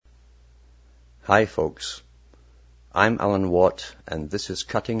Hi folks, I'm Alan Watt and this is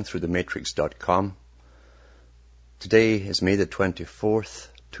cuttingthroughthematrix.com. Today is May the 24th,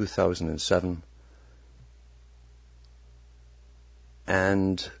 2007,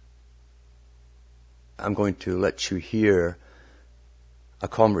 and I'm going to let you hear a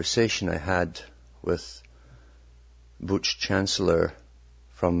conversation I had with Butch Chancellor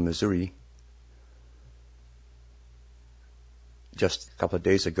from Missouri just a couple of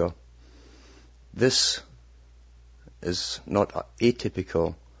days ago. This is not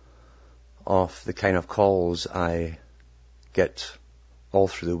atypical of the kind of calls I get all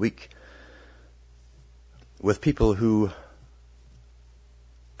through the week with people who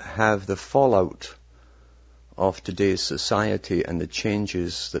have the fallout of today's society and the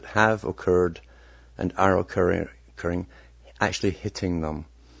changes that have occurred and are occurring actually hitting them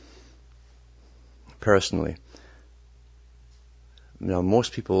personally. Now,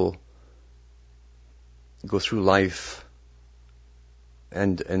 most people go through life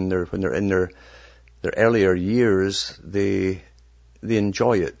and when they're in their earlier years, they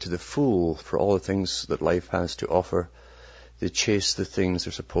enjoy it to the full for all the things that life has to offer. They chase the things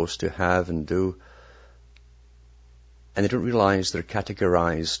they're supposed to have and do, and they don't realize they're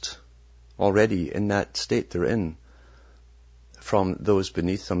categorized already in that state they're in from those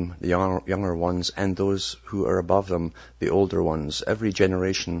beneath them, the younger ones, and those who are above them, the older ones. Every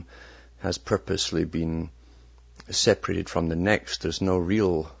generation has purposely been separated from the next. There's no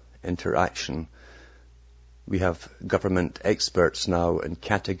real interaction. We have government experts now and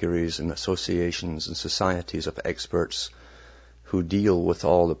categories and associations and societies of experts who deal with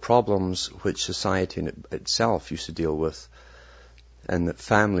all the problems which society in itself used to deal with and that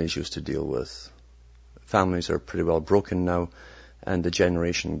families used to deal with. Families are pretty well broken now, and the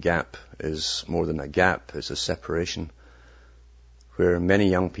generation gap is more than a gap, it's a separation, where many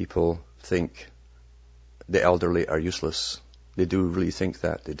young people think the elderly are useless. They do really think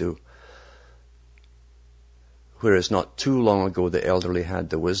that, they do. Whereas not too long ago, the elderly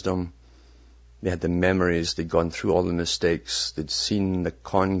had the wisdom, they had the memories, they'd gone through all the mistakes, they'd seen the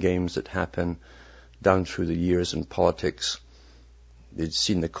con games that happen down through the years in politics, they'd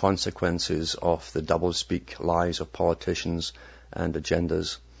seen the consequences of the doublespeak lies of politicians and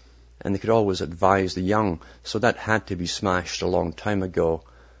agendas, and they could always advise the young. So that had to be smashed a long time ago.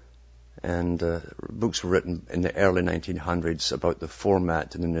 And books were written in the early 1900s about the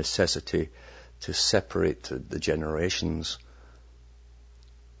format and the necessity to separate the generations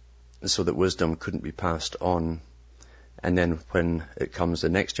so that wisdom couldn't be passed on. And then when it comes the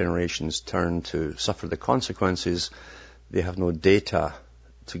next generation's turn to suffer the consequences, they have no data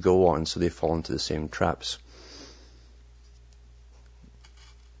to go on, so they fall into the same traps.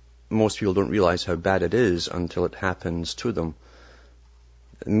 Most people don't realize how bad it is until it happens to them.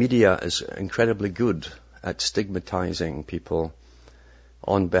 Media is incredibly good at stigmatizing people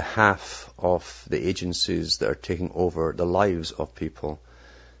on behalf of the agencies that are taking over the lives of people.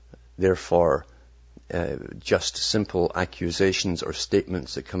 Therefore, just simple accusations or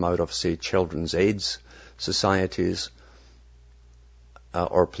statements that come out of, say, children's AIDS societies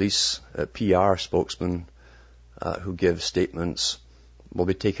or police PR spokesmen who give statements will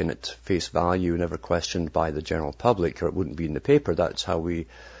be taken at face value, never questioned by the general public, or it wouldn't be in the paper. That's how we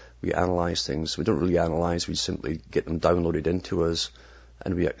analyze things. We don't really analyze, we simply get them downloaded into us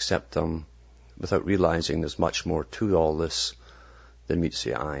and we accept them without realizing there's much more to all this than meets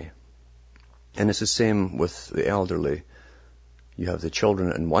the eye. And it's the same with the elderly. You have the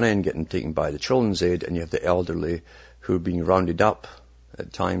children at one end getting taken by the children's aid, and you have the elderly who are being rounded up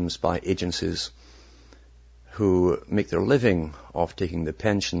at times by agencies who make their living off taking the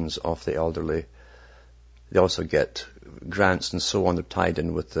pensions of the elderly. They also get grants and so on. They're tied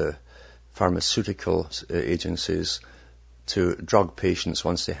in with the pharmaceutical agencies to drug patients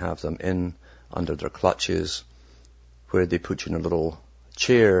once they have them in under their clutches, where they put you in a little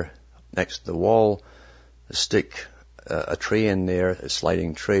chair next to the wall, stick a tray in there, a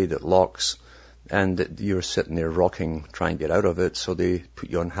sliding tray that locks, and you're sitting there rocking, trying to get out of it, so they put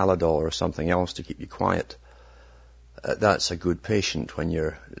you on Halidol or something else to keep you quiet. That's a good patient when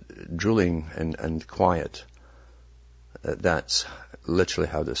you're drooling and quiet. That's literally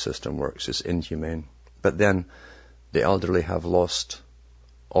how the system works. It's inhumane. But then the elderly have lost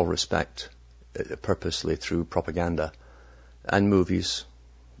all respect purposely through propaganda and movies.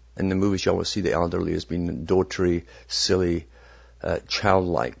 In the movies you always see the elderly as being dotery, silly,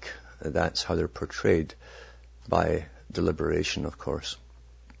 childlike. That's how they're portrayed by deliberation, of course.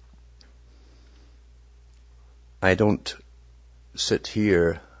 I don't sit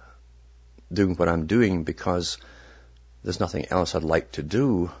here doing what I'm doing because there's nothing else I'd like to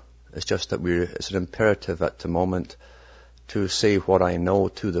do It's just that it's an imperative at the moment to say what I know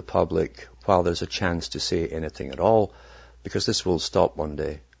to the public while there's a chance to say anything at all, because this will stop one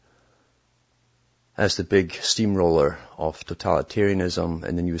day. As the big steamroller of totalitarianism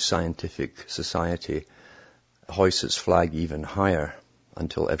in the new scientific society hoists its flag even higher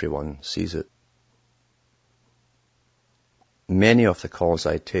until everyone sees it. Many of the calls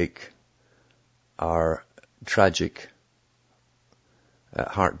I take are tragic,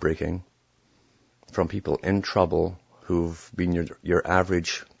 heartbreaking, from people in trouble who've been your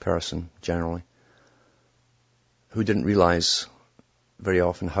average person generally, who didn't realize very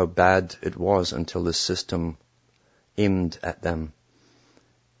often how bad it was until the system aimed at them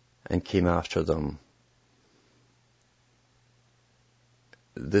and came after them.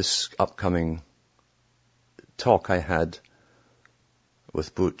 This upcoming talk I had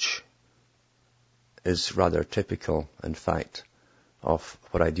with Butch is rather typical, in fact, of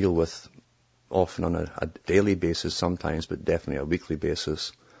what I deal with often on a daily basis sometimes, but definitely a weekly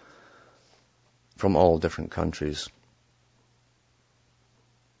basis, from all different countries.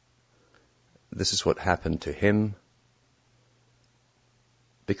 This is what happened to him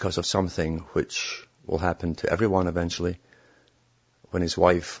because of something which will happen to everyone eventually, when his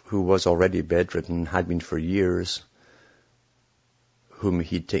wife, who was already bedridden, had been for years, whom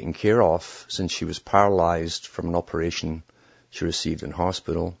he'd taken care of since she was paralyzed from an operation she received in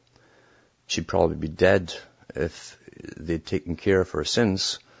hospital. She'd probably be dead if they'd taken care of her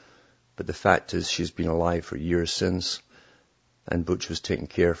since, but the fact is she's been alive for years since, and Butch was taken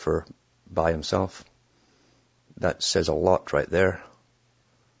care of her by himself. That says a lot right there.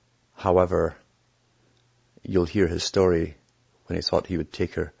 However, you'll hear his story when he thought he would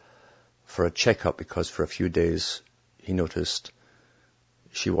take her for a checkup because for a few days he noticed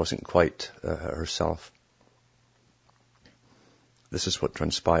she wasn't quite herself. This is what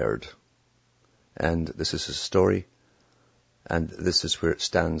transpired, and this is his story, and this is where it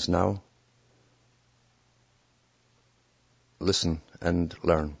stands now. Listen and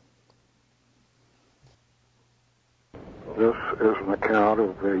learn. This is an account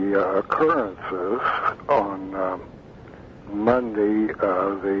of the occurrences on Monday,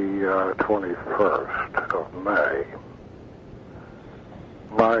 the 21st of May.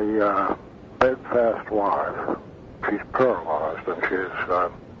 My bedfast wife, she's paralyzed, and she's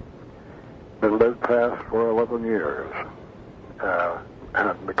been bedfast for 11 years,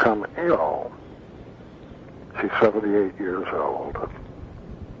 and become ill. She's 78 years old.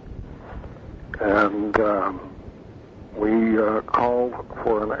 And we called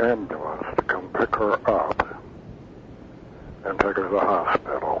for an ambulance to come pick her up and take her to the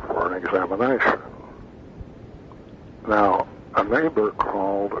hospital for an examination. Now, a neighbor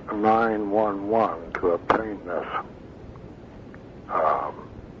called 911 to obtain this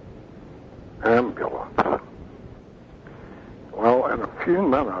ambulance. Well, in a few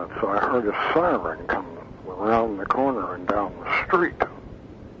minutes, I heard a siren come around the corner and down the street.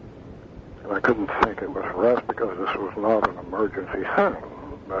 And I couldn't think it was arrest because this was not an emergency thing,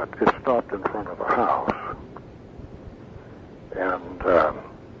 but it stopped in front of the house. And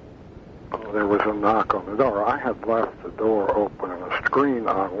there was a knock on the door. I had left the door open and the screen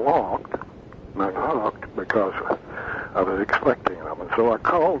unlocked and unhooked because I was expecting them. And so I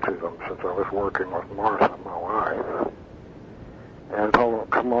called to them since I was working with Martha, my wife, and told them,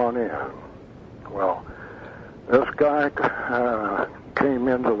 come on in. Well, this guy came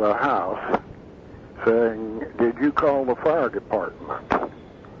into the house saying, did you call the fire department?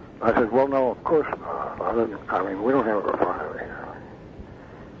 I said, well, no, of course not. We don't have a fire here.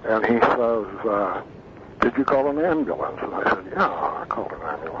 And he says, did you call an ambulance? And I said, yeah, I called an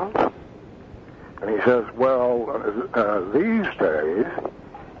ambulance. And he says, well, these days,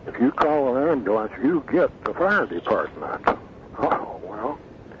 if you call an ambulance, you get the fire department. Oh, well,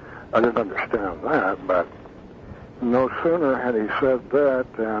 I didn't understand that, but no sooner had he said that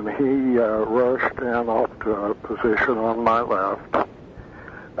than he rushed in off to a position on my left.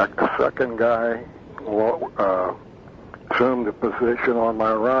 A second guy assumed a position on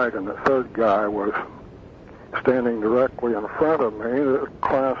my right, and the third guy was standing directly in front of me, the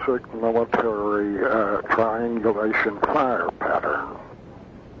classic military triangulation fire pattern.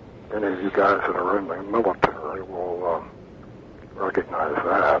 Any of you guys that are in the military will recognize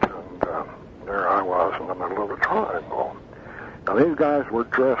that. And there I was in the middle of a triangle. Now, these guys were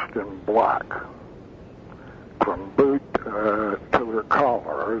dressed in black. From boot to their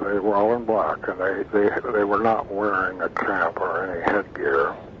collar, they were all in black, and they were not wearing a cap or any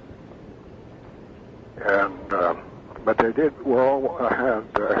headgear. And but they all had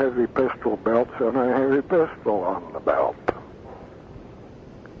heavy pistol belts and a heavy pistol on the belt.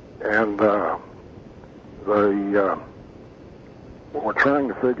 And they were trying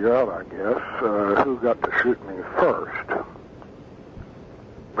to figure out, I guess, who got to shoot me first.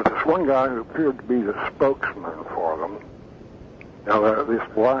 But this one guy who appeared to be the spokesman for them, now this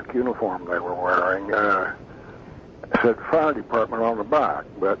black uniform they were wearing, said fire department on the back,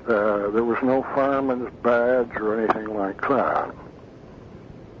 but there was no fireman's badge or anything like that.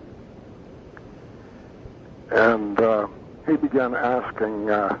 And he began asking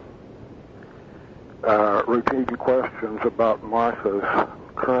routine questions about Martha's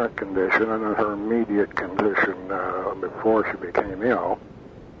current condition and her immediate condition before she became ill.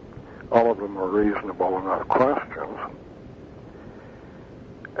 All of them were reasonable enough questions.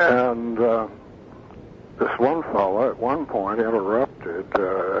 And this one fellow at one point interrupted.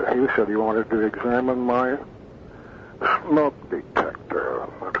 He said he wanted to examine my smoke detector.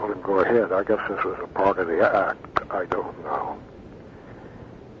 I told him, go ahead. I guess this was a part of the act. I don't know.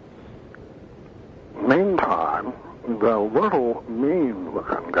 Meantime, the little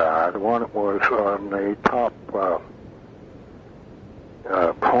mean-looking guy, the one that was on the top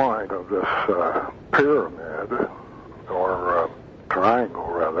point of this pyramid, or triangle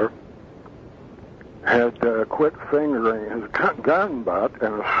rather, had quit fingering his gun butt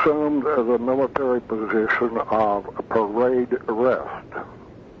and assumed the military position of a parade rest.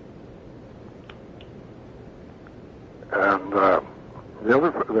 And the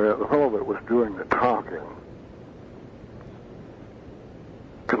fellow that was doing the talking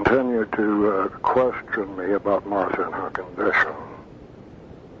continued to question me about Martha and her condition.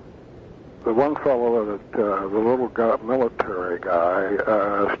 The one fellow, the little military guy,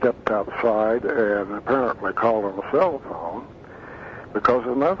 stepped outside and apparently called on the cell phone because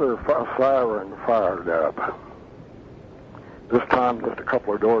another siren fired up. This time just a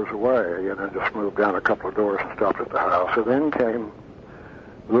couple of doors away, and then just moved down a couple of doors and stopped at the house. And then came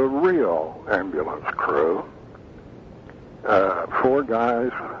the real ambulance crew, 4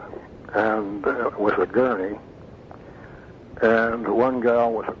 guys and with a gurney, and one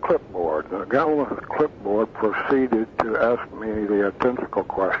gal with a clipboard. The gal with the clipboard proceeded to ask me the identical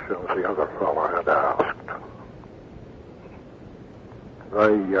questions the other fellow had asked.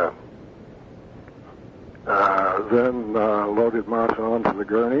 They then loaded Martha onto the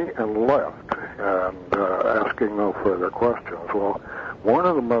gurney and left, and asking no further questions. Well, one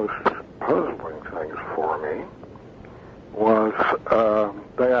of the most puzzling things for me was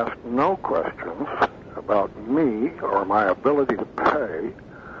they asked no questions about me or my ability to pay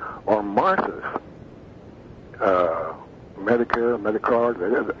or Martha's Medicare, Medicard,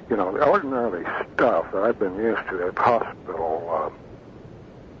 the ordinary stuff that I've been used to at hospital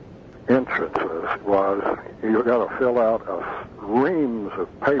entrances was you've got to fill out reams of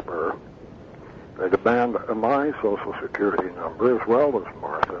paper. They demand my Social Security number as well as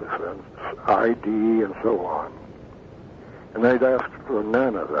Martha's and ID and so on. And they'd asked for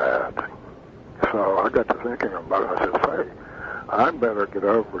none of that. So I got to thinking about it. I said, hey, I better get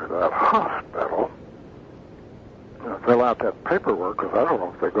over to that hospital and fill out that paperwork because I don't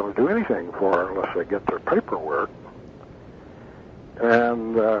know if they're going to do anything for her unless they get their paperwork.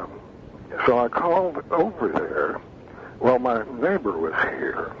 And so I called over there. Well, my neighbor was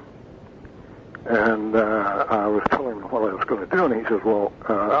here. And I was telling him what I was going to do, and he says, well,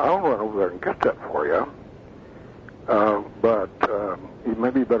 I'll run over there and get that for you. But you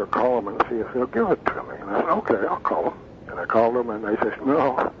maybe better call them and see if they'll give it to me. And I said, okay, I'll call them. And I called them, and they said,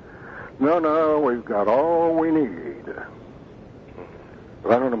 no, we've got all we need.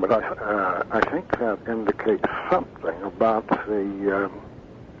 But I don't know, but I think that indicates something about the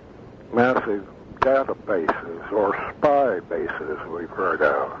massive databases or spy bases we've heard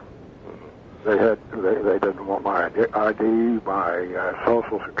of. They didn't want my ID, my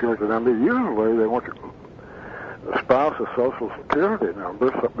Social Security number. Usually they want the spouse's Social Security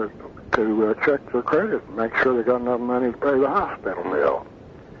number to check their credit and make sure they got enough money to pay the hospital bill.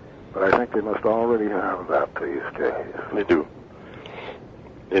 But I think they must already have that these days. They do.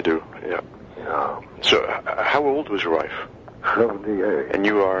 Yeah. Yeah. So how old was your wife? 78. And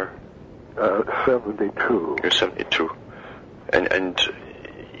you are? 72. You're 72. And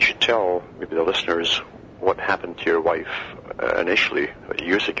you should tell maybe the listeners what happened to your wife initially,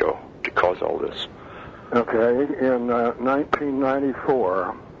 years ago, to cause all this. Okay, in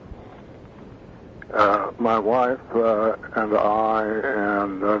 1994, my wife and I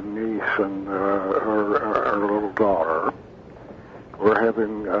and a niece and her little daughter were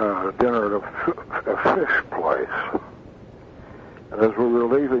having dinner at a fish place. And as we were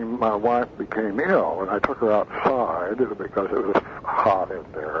leaving, my wife became ill, and I took her outside because it was hot in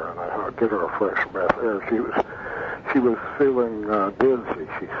there, and I had to give her a fresh breath air. She was feeling dizzy,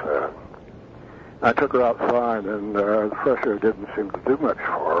 she said. I took her outside, and the fresh air didn't seem to do much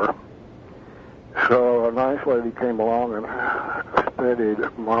for her. So a nice lady came along and steadied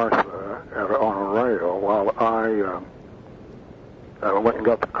Martha on a rail while I went and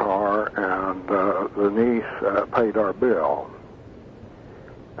got the car, and the niece paid our bill.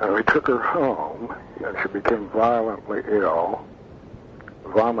 And we took her home, and she became violently ill,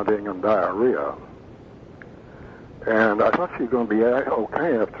 vomiting and diarrhea. And I thought she was going to be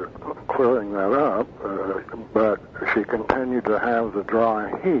okay after clearing that up, but she continued to have the dry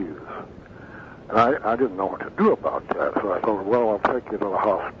heaves. And I didn't know what to do about that, so I thought, well, I'll take you to the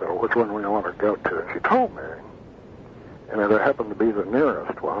hospital. Which one we want to go to? And she told me. And it happened to be the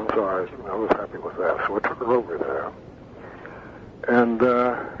nearest one, so I was happy with that. So I took her over there. And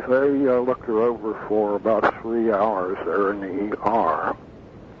they looked her over for about 3 hours there in the ER.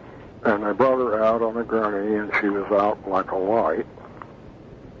 And I brought her out on a gurney, and she was out like a light.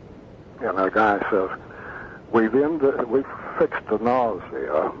 And the guy says, we've fixed the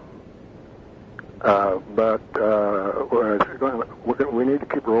nausea, but we need to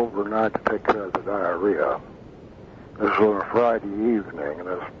keep her overnight to take care of the diarrhea. This was on a Friday evening, and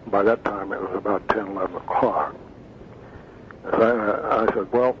by that time it was about 10, 11 o'clock. I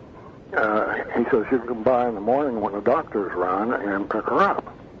said, well, he says, you can by in the morning when the doctors run and pick her up.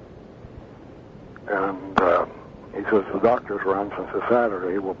 And he says, the doctor's run since it's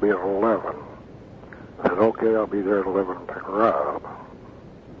Saturday will be at 11. I said, okay, I'll be there at 11 and pick her up.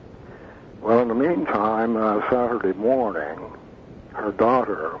 Well, in the meantime, Saturday morning, her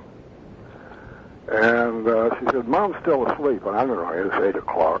daughter, and she said, Mom's still asleep. And I don't know, it was 8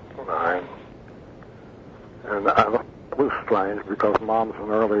 o'clock, 9. And it was strange because Mom's an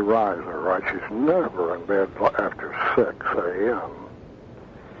early riser, right? She's never in bed after 6 a.m.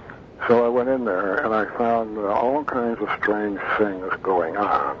 So I went in there, and I found all kinds of strange things going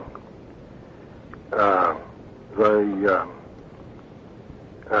on.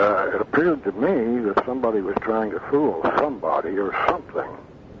 It appeared to me that somebody was trying to fool somebody or something,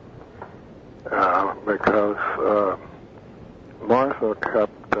 because Martha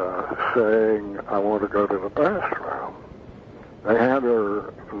kept saying, I want to go to the bathroom. They had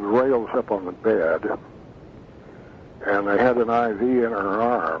her rails up on the bed, and they had an IV in her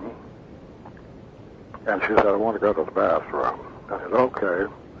arm, and she said, I want to go to the bathroom. I said, okay.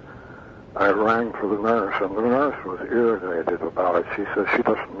 I rang for the nurse, and the nurse was irritated about it. She said she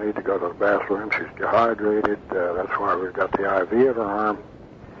doesn't need to go to the bathroom. She's dehydrated. That's why we've got the IV in her arm.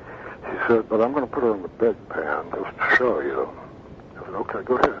 She said, but I'm going to put her in the bedpan just to show you. I said, okay,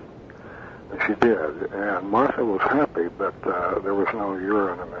 go ahead. And she did. And Martha was happy, but there was no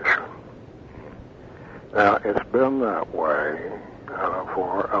urine emission. Now, it's been that way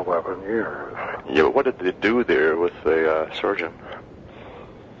for 11 years. Yeah, but what did they do there with the surgeon?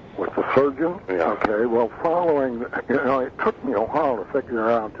 With the surgeon? Yeah. Okay, well, following, it took me a while to figure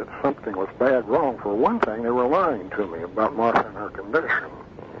out that something was bad wrong. For one thing, they were lying to me about Martha and her condition.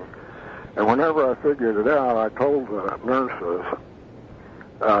 And whenever I figured it out, I told the nurses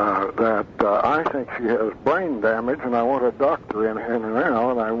that I think she has brain damage, and I want a doctor in here now,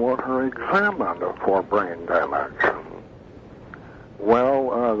 and I want her examined for brain damage.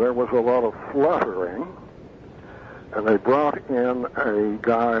 Well, there was a lot of fluttering, and they brought in a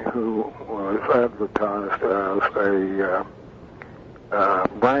guy who was advertised as a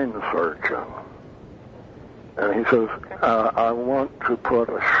brain surgeon. And he says, I want to put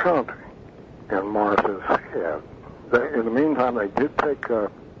a shunt in Martha's head. In the meantime, they did take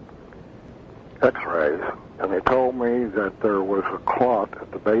x-rays, and they told me that there was a clot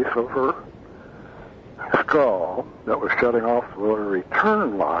at the base of her skull that was shutting off the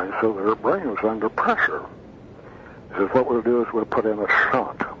return line so that her brain was under pressure. He says, what we'll do is we'll put in a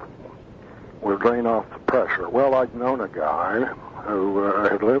shunt. We'll drain off the pressure. Well, I'd known a guy who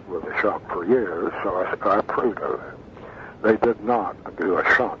had lived with a shunt for years, so I approved of it. They did not do a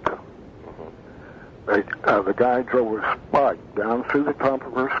shunt. The guy drove a spike down through the top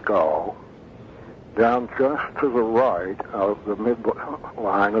of her skull, down just to the right of the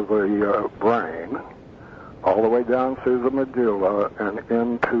midline of the brain, all the way down through the medulla and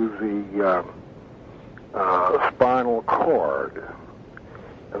into the spinal cord.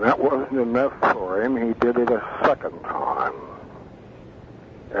 And that wasn't enough for him. He did it a second time.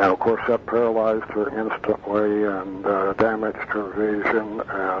 And, of course, that paralyzed her instantly and damaged her vision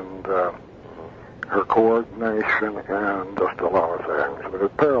and her coordination and just a lot of things. But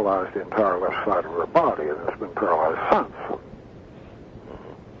it paralyzed the entire left side of her body, and it's been paralyzed since.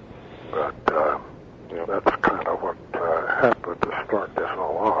 But that's kind of what happened to start this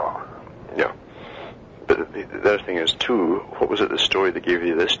all off. Yeah. But the other thing is, too, what was it, the story they gave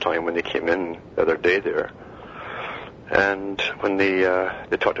you this time when they came in the other day there? And when they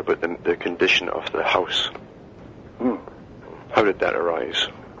talked about the condition of the house. How did that arise?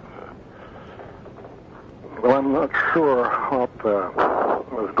 Well, I'm not sure what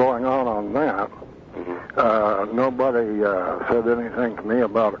was going on that. Nobody said anything to me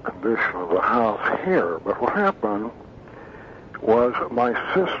about a condition of the house here. But what happened was my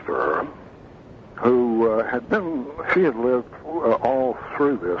sister, who she had lived all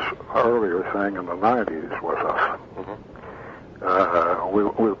through this earlier thing in the 90s with us.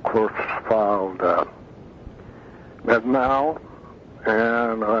 We of course filed med mal,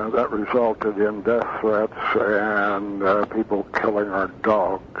 and that resulted in death threats and people killing our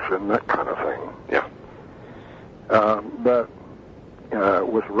dogs and that kind of thing. Yeah. But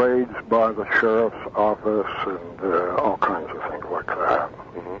with raids by the sheriff's office and all kinds of things like that.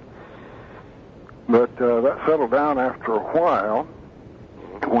 But that settled down after a while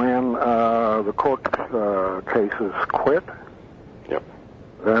when the court cases quit. Yep.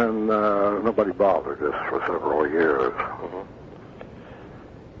 Then nobody bothered us for several years.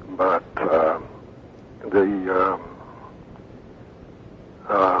 But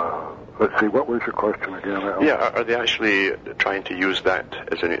let's see, what was your question again, Al? Yeah, are they actually trying to use that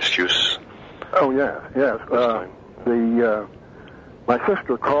as an excuse? Oh, yes. My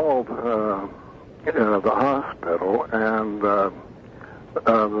sister called the hospital, and the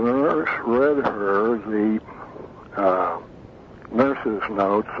nurse read her the nurse's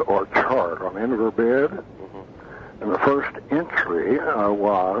notes or chart on the end of her bed. And the first entry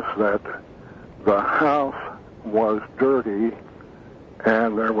was that the house was dirty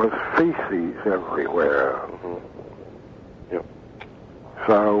and there was feces everywhere. Yep.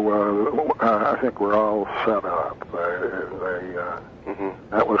 So I think we're all set up.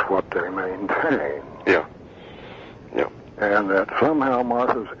 That was what they maintained. Yeah. Yeah. And that somehow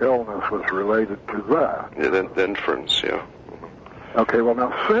Martha's illness was related to that. Yeah, the inference, yeah. Okay, well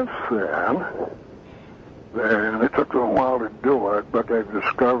now since then, and it took them a while to do it, but they've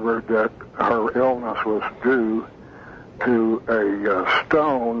discovered that her illness was due to a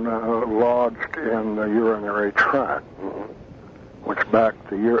stone lodged in the urinary tract, which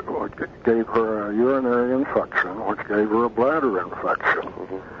gave her a urinary infection, which gave her a bladder infection,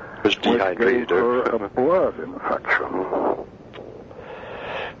 was dehydrated, which gave her a blood infection.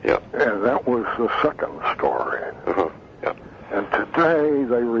 Yeah. And that was the second story. Yeah. And today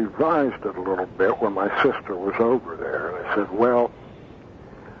they revised it a little bit when my sister was over there. And they said, well,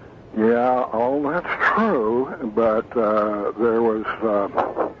 yeah, all that's true, but there was,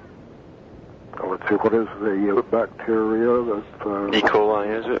 let's see, what is the bacteria that... E. coli,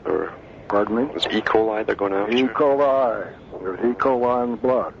 is it? Or pardon me? It's E. coli they're going after? E. coli. There's E. coli in the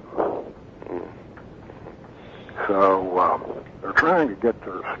blood. So they're trying to get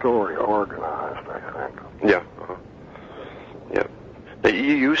their story organized, I think. Yeah. Yeah. Now,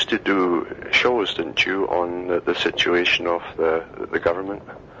 you used to do shows, didn't you, on the situation of the government?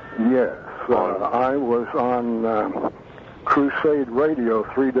 Yes. I was on Crusade Radio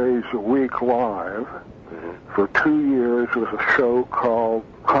 3 days a week live for 2 years with a show called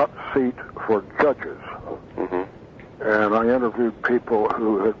Hot Seat for Judges. And I interviewed people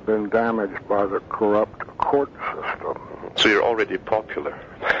who had been damaged by the corrupt court system. So you're already popular.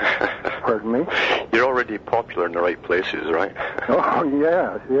 Pardon me? You're already popular in the right places, right? Oh,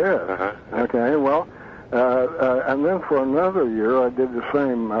 yes. Okay, well, and then for another year I did the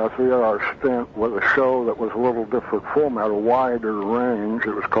same 3-hour stint with a show that was a little different format, a wider range.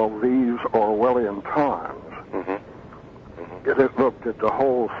 It was called These Orwellian Times. It looked at the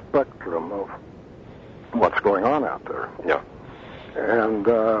whole spectrum of what's going on out there. Yeah. And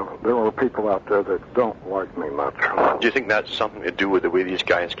there were people out there that don't like me much. Do you think that's something to do with the way these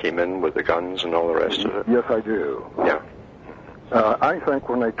guys came in with the guns and all the rest of it? Yes, I do. Yeah. I think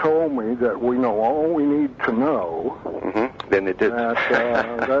when they told me that we know all we need to know, then they did.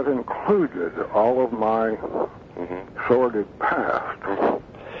 That included all of my sordid past.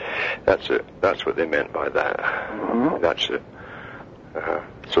 That's it. That's what they meant by that. That's it.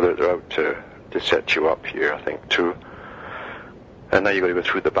 So they're out to set you up here, I think, too. And now you've got to go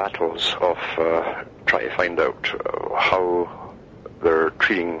through the battles of trying to find out how they're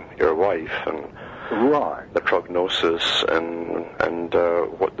treating your wife and the prognosis and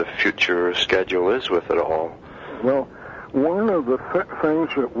what the future schedule is with it all. Well, one of the things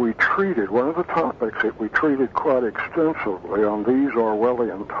that we treated, one of the topics that we treated quite extensively on These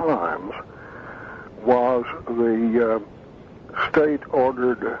Orwellian Times was the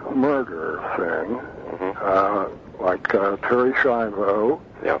state-ordered murder thing, like Terry Schiavo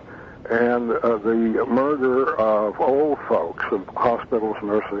and the murder of old folks in hospitals,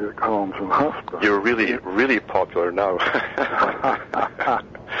 nursing homes, and hospitals. You're really, really popular now.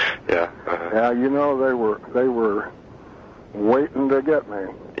 Yeah. Yeah, you know, they were waiting to get me.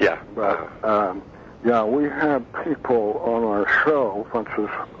 Yeah. But yeah, we had people on our show, such as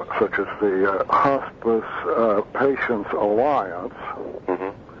the Hospice Patients Alliance.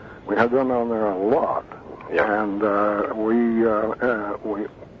 Mm-hmm. We had them on there a lot. Yeah. And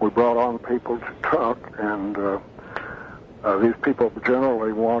we brought on people to talk, and these people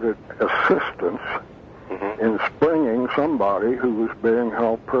generally wanted assistance in springing somebody who was being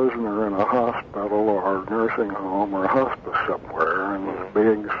held prisoner in a hospital or a nursing home or a hospice somewhere, and was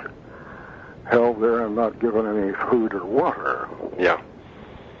being held there and not given any food or water. Yeah.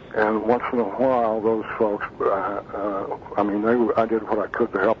 And once in a while, those folks, I did what I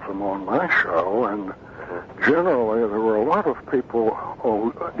could to help them on my show, and generally there were a lot of people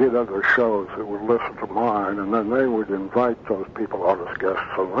who did other shows that would listen to mine, and then they would invite those people out as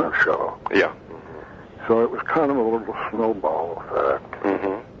guests on their show. Yeah. So it was kind of a little snowball effect.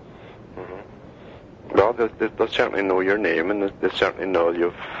 Well, they'll certainly know your name, and they certainly know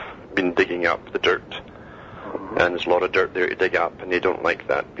you've been digging up the dirt. And there's a lot of dirt there to dig up, and they don't like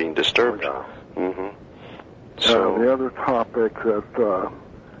that being disturbed. Yeah. So the other topic that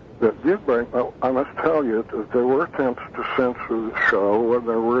did bring, I must tell you that there were attempts to censor the show, and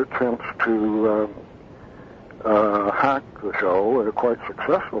there were attempts to hack the show, quite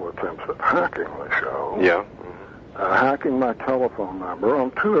successful attempts at hacking the show. Yeah. Hacking my telephone number. On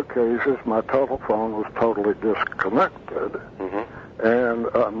 2 occasions, my telephone was totally disconnected. And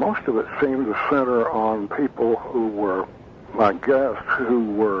most of it seemed to center on people who were my guests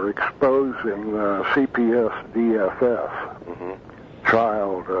who were exposing CPS DFS,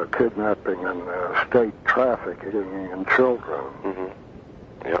 child kidnapping and state trafficking in children.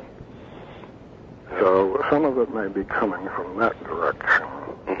 Yeah. So some of it may be coming from that direction.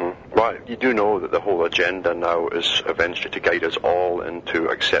 Well, you do know that the whole agenda now is eventually to guide us all into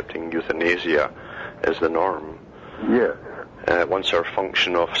accepting euthanasia as the norm. Yes. Once our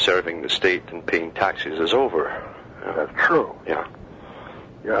function of serving the state and paying taxes is over. That's true. Yeah.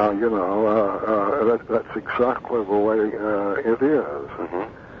 Yeah, you know, that's exactly the way it is.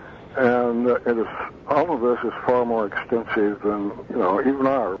 And it is, all of this is far more extensive than, you know, even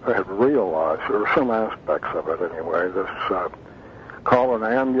I had realized. There are some aspects of it anyway. This call an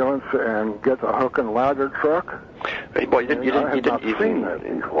ambulance and get the hook and ladder truck. Well, you didn't even seen that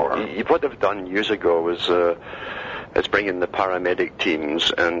before. What they've done years ago was it's bring in the paramedic teams,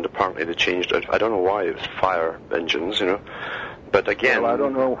 and apparently they changed it. I don't know why. It was fire engines, you know. But again, well, I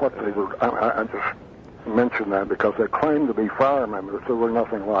don't know what they were. I just mentioned that because they claimed to be firemen, but there were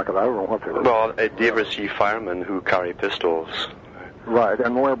nothing like it. I don't know what they were. Well, do you ever see firemen who carry pistols? Right,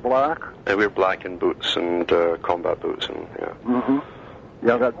 and wear black? They wear black in boots and combat boots, and yeah.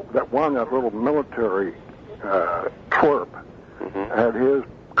 Yeah, that little military twerp had his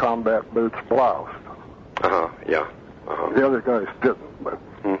combat boots bloused. Yeah. The other guys didn't, but.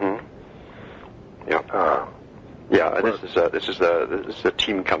 Yeah. Yeah, this is the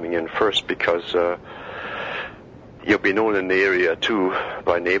team coming in first, because you'll be known in the area too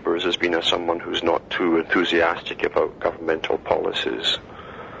by neighbours as being someone who's not too enthusiastic about governmental policies.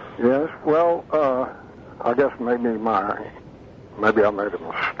 Yes, well, I guess maybe I made a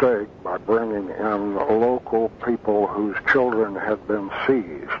mistake by bringing in local people whose children had been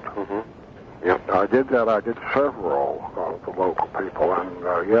seized. Yeah, I did that. I did several of the local people, and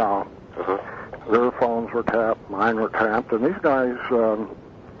their phones were tapped, mine were tapped, and these guys,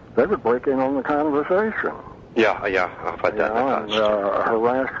 they would break in on the conversation. Yeah, I've had that in the past. And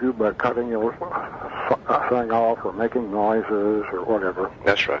harass you by cutting your thing off or making noises or whatever.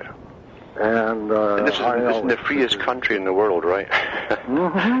 That's right. And this is the freest country in the world, right?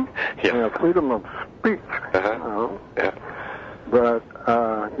 Yeah, freedom of speech. You know? Yeah. But,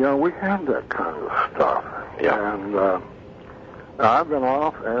 you know, we had that kind of stuff. Yeah. And I've been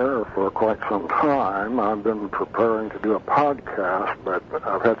off air for quite some time. I've been preparing to do a podcast, but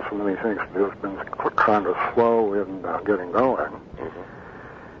I've had so many things to do. It's been kind of slow in getting going.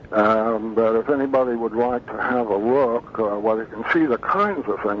 But if anybody would like to have a look, well, you can see the kinds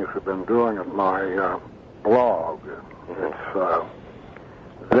of things I've been doing at my blog. It's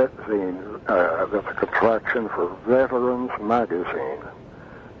Vetzine, that's a contraction for Veterans Magazine.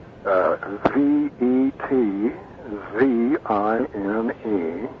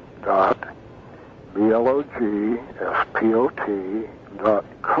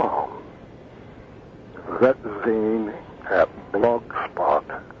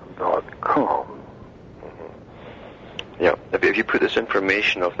 Vetzine@blogspot.com. Yeah. If you put this in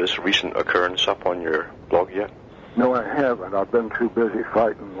information of this recent occurrence up on your blog yet? No, I haven't. I've been too busy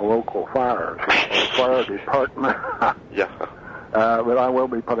fighting the local fires, the fire department. Yeah. But I will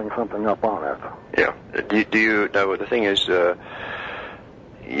be putting something up on it. Yeah. Do you now? The thing is,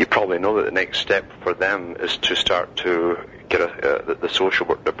 you probably know that the next step for them is to start to get the social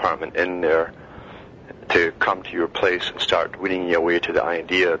work department in there to come to your place and start winning you away to the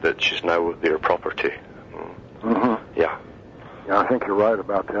idea that she's now their property. Mm-hmm. Yeah. Yeah, I think you're right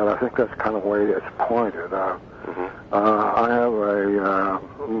about that. I think that's kind of the way it's pointed. I have a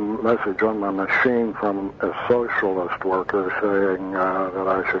message on my machine from a socialist worker saying that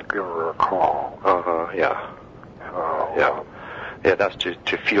I should give her a call. Yeah. So, yeah. Yeah, that's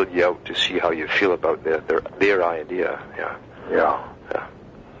to feel you out, to see how you feel about their idea. Yeah. Yeah. Yeah.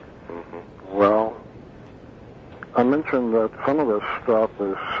 Mm-hmm. Well, I mentioned that some of this stuff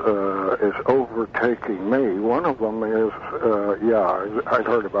is overtaking me. One of them is, I'd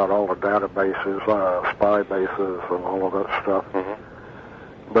heard about all the databases, spy bases, and all of that stuff.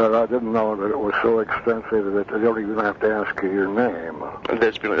 Mm-hmm. But I didn't know that it was so extensive that they don't even have to ask you your name. And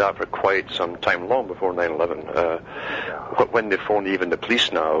it's been like that for quite some time, long before 9/11. When they phone even the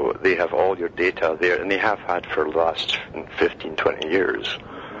police now, they have all your data there, and they have had for the last 15, 20 years.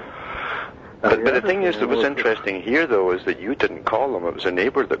 But the thing is that was interesting here, though, is that you didn't call them. It was a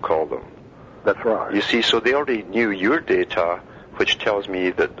neighbor that called them. That's right. You see, so they already knew your data, which tells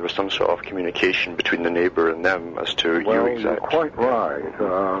me that there was some sort of communication between the neighbor and them as to you exactly. You're quite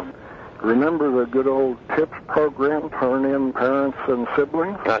right. Remember the good old TIPS program, Turn In Parents and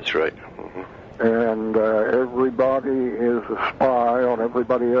Siblings? That's right. Mm-hmm. And everybody is a spy on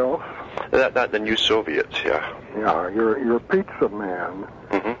everybody else? That the new Soviets, yeah. Yeah, your pizza man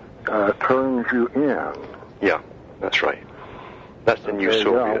turns you in. Yeah, that's right. That's the new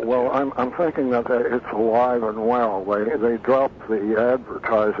Soviet. Yeah, well, I'm thinking that it's alive and well. They dropped the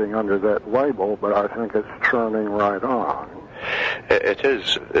advertising under that label, but I think it's churning right on. It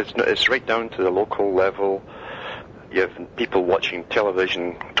is. It's right down to the local level. You have people watching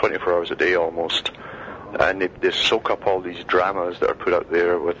television 24 hours a day almost, and they soak up all these dramas that are put out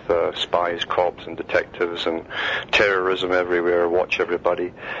there with spies, cops, and detectives, and terrorism everywhere. Watch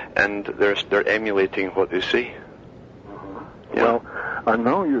everybody, and they're emulating what they see. Yeah. Well, I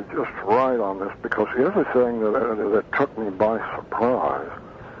know you're just right on this, because the other thing that took me by surprise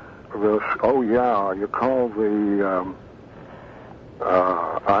was, you call the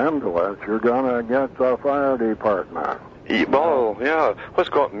ambulance, you're going to get the fire department. Well, yeah. What's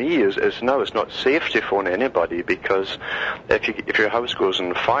got me is now it's not safe to phone anybody, because if your house goes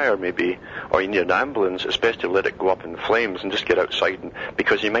on fire, maybe, or you need an ambulance, it's best to let it go up in flames and just get outside,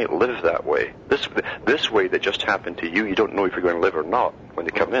 because you might live that way. This way that just happened to you, you don't know if you're going to live or not when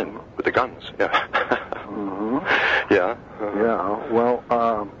they come in with the guns. Yeah. Yeah. Yeah. Well,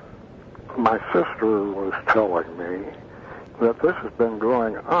 my sister was telling me that this has been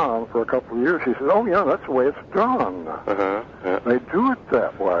going on for a couple of years. She says, that's the way it's done. Yeah. They do it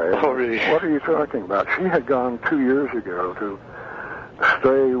that way. Oh, really? What are you talking about? She had gone 2 years ago to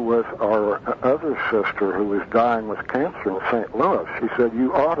stay with our other sister who was dying with cancer in St. Louis. She said,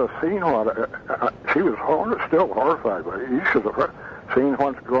 you ought to have seen what... she was still horrified, but you should have seen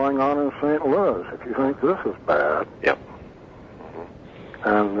what's going on in St. Louis if you think this is bad. Yep.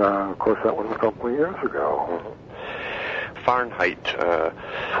 And, of course, that was a couple of years ago. Fahrenheit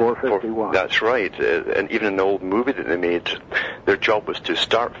 451. That's right. And even in the old movie that they made, their job was to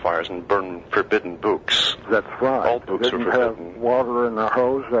start fires and burn forbidden books. That's right. All books they didn't were forbidden. Have water in the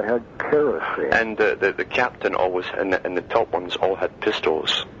hose. They had kerosene. And the captain always, and the top ones all had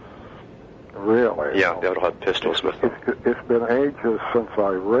pistols. Really? Yeah, they all had pistols with them. It's been ages since I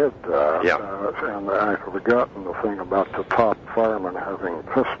read that. Yeah. And I've forgotten the thing about the top firemen having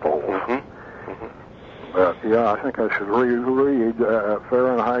pistols. But, I think I should reread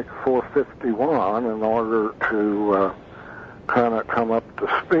Fahrenheit 451 in order to kind of come up to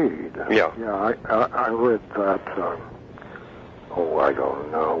speed. Yeah. Yeah, I read that, I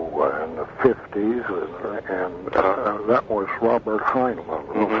don't know, in the 50s, and that was Robert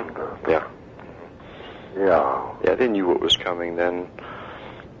Heinlein. Yeah. Yeah. Yeah, they knew what was coming then.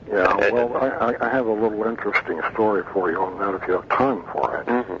 Yeah, well, I have a little interesting story for you on that if you have time for it.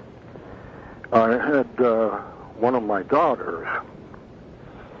 I had one of my daughters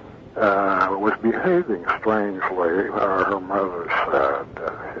was behaving strangely, her mother said.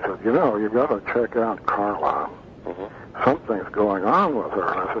 She said, you've got to check out Carla. Something's going on with her.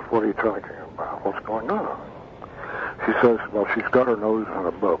 And I said, what are you talking about? What's going on? She says, well, she's got her nose in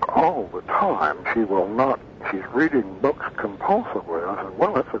a book all the time. She will not she's reading books compulsively. I said,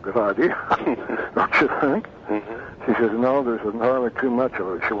 well, that's a good idea, don't you think? Mm-hmm. She says, no, there's entirely too much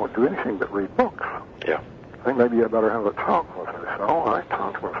of it. She won't do anything but read books. Yeah. I think maybe I better have a talk with her. So I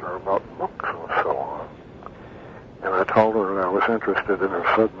talked with her about books and so on. And I told her that I was interested in her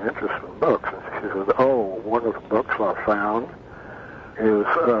sudden interest in books. And she said, oh, one of the books I found is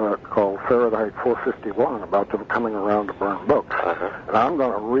called Fahrenheit 451, about them coming around to burn books. And I'm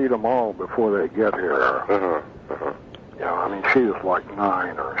going to read them all before they get here. Yeah, I mean, she was like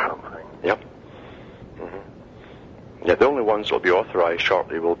 9 or something. Yep. Yeah, the only ones that will be authorized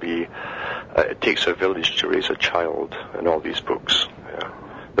shortly will be It Takes a Village to Raise a Child, and all these books. Yeah.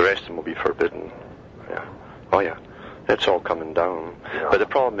 The rest of them will be forbidden. Yeah. Oh, yeah. It's all coming down. Yeah. But the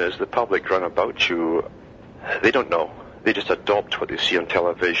problem is the public run about you, they don't know. They just adopt what they see on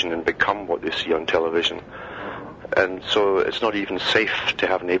television and become what they see on television. And so it's not even safe to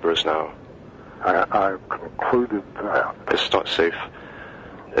have neighbors now. I've concluded that. It's not safe.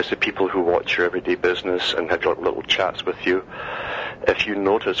 It's the people who watch your everyday business and have little chats with you. If you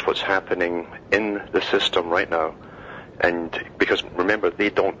notice what's happening in the system right now, and because remember, they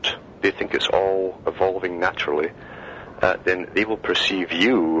think it's all evolving naturally, then they will perceive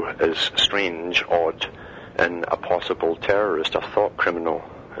you as strange, odd, and a possible terrorist, a thought criminal.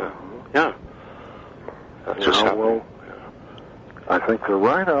 Yeah. That's what's happening. Well, I think they're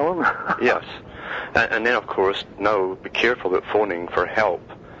right, Alan. Yes. And then, of course, now be careful about phoning for help,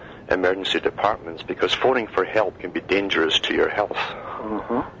 emergency departments, because phoning for help can be dangerous to your health.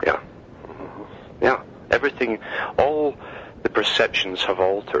 Yeah. Yeah. Everything, all the perceptions have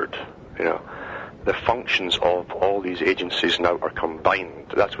altered, you know. The functions of all these agencies now are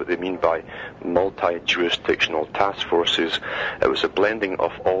combined. That's what they mean by multi-jurisdictional task forces. It was a blending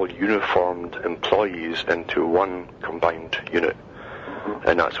of all uniformed employees into one combined unit.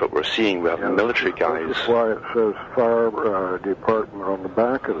 And that's what we're seeing. We have military guys. That's why it says fire department on the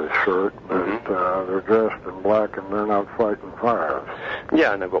back of the shirt, but they're dressed in black and they're not fighting fires.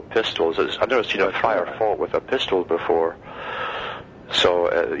 Yeah, and they've got pistols. I've never seen a fire fought with a pistol before. So,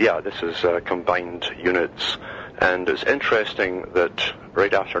 this is combined units. And it's interesting that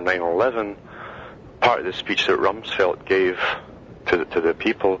right after 9/11, part of the speech that Rumsfeld gave to the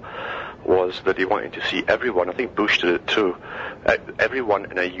people was that he wanted to see everyone, I think Bush did it too, everyone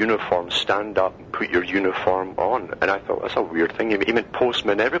in a uniform stand up and put your uniform on. And I thought, that's a weird thing. He meant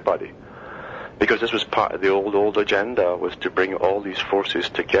postmen, everybody. Because this was part of the old agenda, was to bring all these forces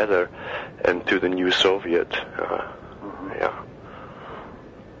together into the new Soviet.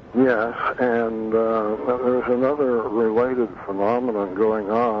 Yes, and there's another related phenomenon going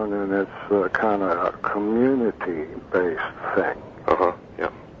on, and it's kind of a community-based thing.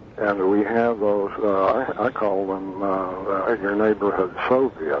 And we have those, I call them your neighborhood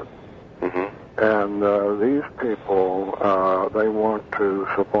Soviet. And these people, they want to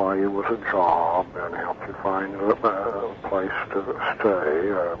supply you with a job and help you find a place to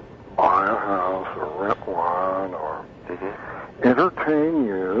stay, buy a house or rent one, or entertain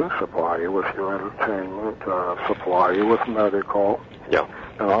you, supply you with your entertainment, supply you with medical. Yeah.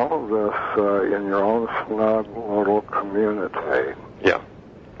 And all of this in your own snug little community. Yeah.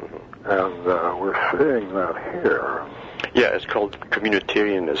 And we're seeing that here. Yeah, it's called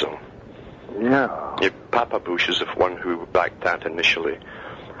communitarianism. Yeah. Papa Bush is the one who backed that initially.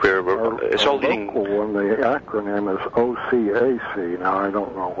 Where it's all leading. Local one, the acronym is OCAC. Now I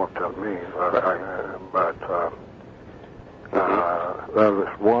don't know what that means, but that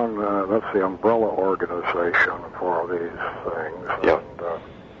is one. That's the umbrella organization for these things. Yeah.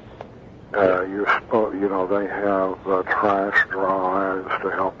 And they have trash drives to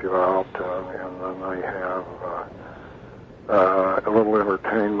help you out, and then they have little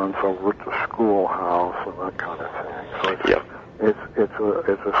entertainments over at the schoolhouse and that kind of thing. So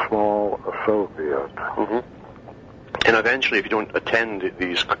it's a small Soviet. And eventually, if you don't attend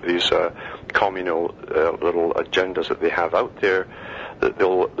these communal little agendas that they have out there,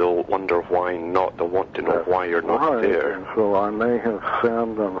 they'll wonder why not. They'll want to know why you're not there. And so I may have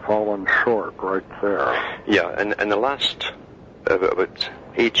sinned and fallen short right there. Yeah, and the last about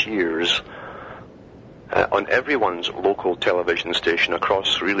 8 years, on everyone's local television station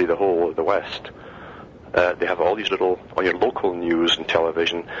across really the whole of the West, they have all these little, on your local news and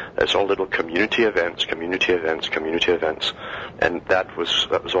television, it's all little community events, and that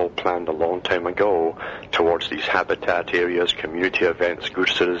was all planned a long time ago towards these habitat areas, community events, good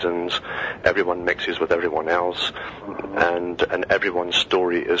citizens. Everyone mixes with everyone else, and everyone's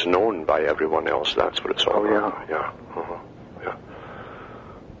story is known by everyone else. That's what it's all about.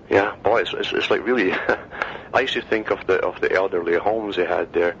 Yeah, boy, it's like really. I used to think of the elderly homes they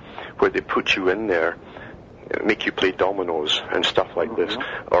had there, where they put you in there. make you play dominoes and stuff like this,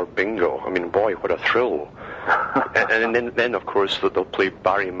 or bingo. I mean, boy, what a thrill. and then, of course, they'll play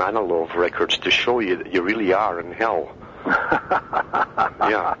Barry Manilow records to show you that you really are in hell.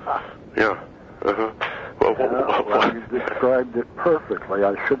 Yeah. Well, you described it perfectly.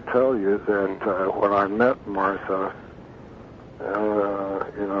 I should tell you that when I met Martha,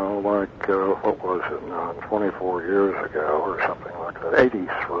 what was it now, 24 years ago or something like that,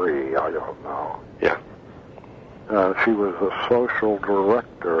 83, I don't know. Yeah. She was a social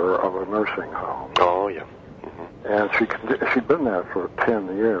director of a nursing home. Oh, yeah. And she'd been there for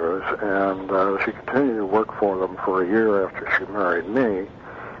 10 years, and she continued to work for them for a year after she married me.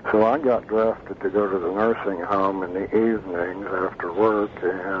 So I got drafted to go to the nursing home in the evenings after work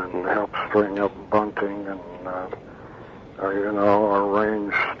and help string up bunting and,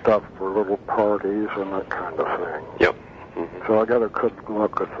 arrange stuff for little parties and that kind of thing. Yep. So I got a good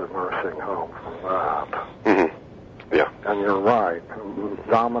look at the nursing home from that. Yeah. And you're right.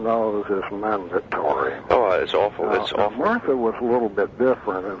 Dominoes is mandatory. Oh, it's awful. It's awful. Martha was a little bit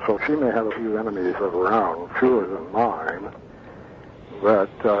different, and so she may have a few enemies of her own, fewer than mine. But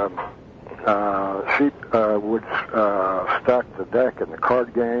she would stack the deck in the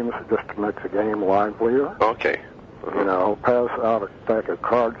card games just to make the game livelier. Okay. Pass out a stack of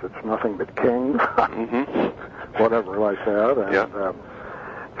cards that's nothing but kings, whatever like that. And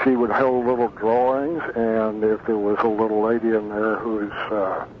she would hold little drawings, and if there was a little lady in there whose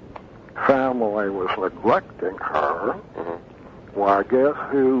family was neglecting her, why, guess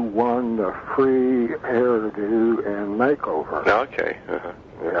who won the free hairdo and makeover? Okay.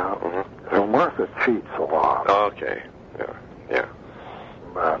 Yeah. So Martha cheats a lot. Okay. Yeah.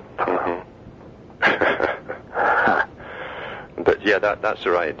 But, but yeah, that's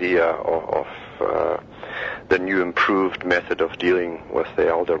their idea of the new improved method of dealing with the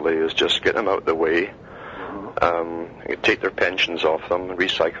elderly is just get them out of the way, take their pensions off them,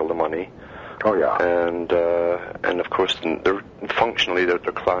 recycle the money. Oh yeah. And of course, they're functionally they're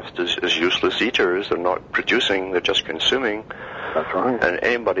classed as useless eaters. They're not producing; they're just consuming. That's right. And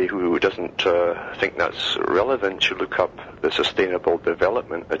anybody who doesn't think that's relevant should look up the Sustainable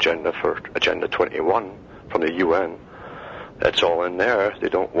Development Agenda for Agenda 21 from the UN. It's all in there. They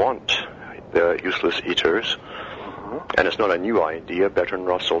don't want the useless eaters. And it's not a new idea. Bertrand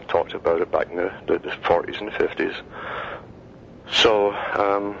Russell talked about it back in the 40s and 50s. So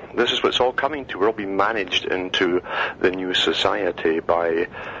this is what's all coming to. We're all being managed into the new society by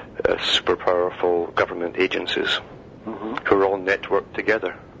super powerful government agencies who are all networked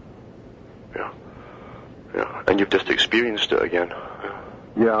together. Yeah. And you've just experienced it again.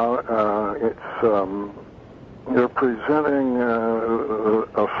 It's they're presenting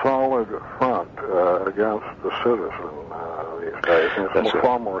a solid front against the citizen these days. It's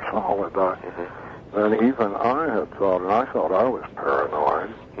far more solid than even I had thought, and I thought I was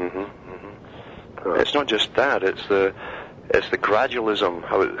paranoid. It's not just that; it's the gradualism,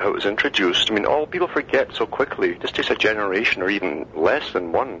 how it was introduced. I mean, all people forget so quickly. It just takes a generation, or even less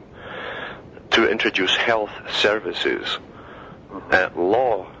than one, to introduce health services,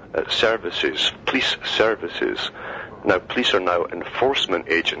 law services, police services. Now, police are now enforcement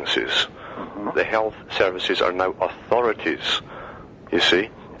agencies. The health services are now authorities. You see,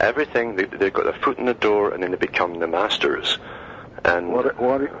 everything they've got their foot in the door, and then they become the masters. And what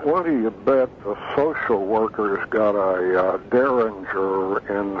do you bet the social worker's got a Derringer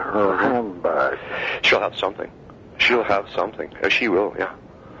in her handbag? She'll have something. She'll have something. She will, yeah.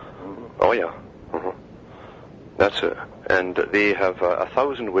 Oh, yeah. That's it. And they have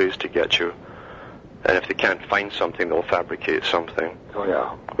 1,000 ways to get you. And if they can't find something, they'll fabricate something. Oh,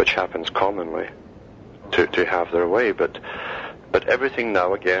 yeah. Which happens commonly to have their way. But everything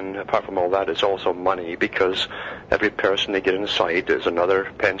now, again, apart from all that, is also money, because every person they get inside is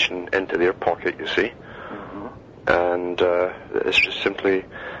another pension into their pocket, you see. And it's just simply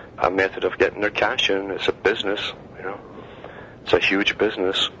a method of getting their cash in. It's a business, It's a huge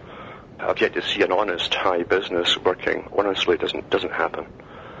business. I've yet to see an honest high business working. Honestly, it doesn't happen.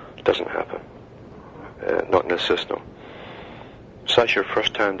 It doesn't happen. Not in this system. So that's your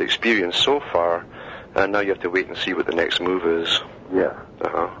first-hand experience so far, and now you have to wait and see what the next move is. Yeah.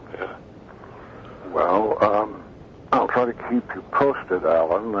 Yeah. Well, I'll try to keep you posted,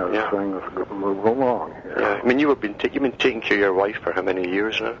 Alan, as things move along here. Yeah. I mean, you've been taking care of your wife for how many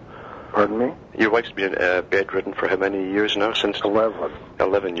years now? Pardon me? Your wife's been bedridden for how many years now? Since 11.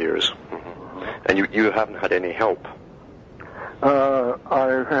 11 years. And you haven't had any help?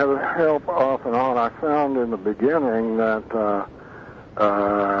 I've had help off and on. I found in the beginning that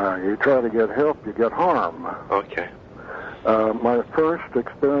you try to get help, you get harm. Okay. My first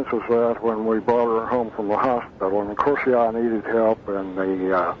experience was that when we brought her home from the hospital, and of course, I needed help, and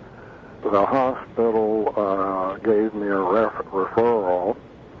the hospital gave me a referral,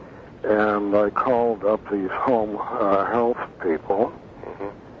 and I called up these home health people,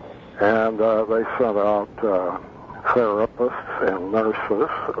 and they sent out therapists and nurses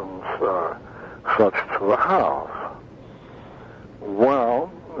and such to the house.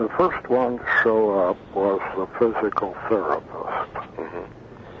 Well, the first one to show up was the physical therapist.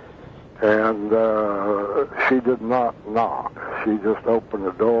 And she did not knock. She just opened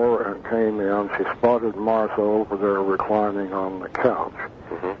the door and came in. She spotted Martha over there reclining on the couch.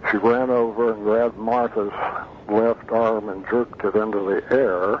 She ran over and grabbed Martha's left arm and jerked it into the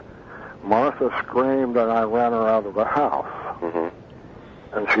air. Martha screamed, and I ran her out of the house.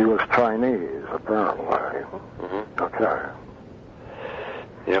 And she was Chinese, apparently. Okay.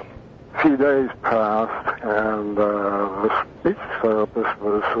 Yep. A few days passed, and the speech therapist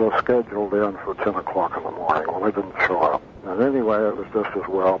was scheduled in for 10 o'clock in the morning. Well, they didn't show up. And anyway, it was just as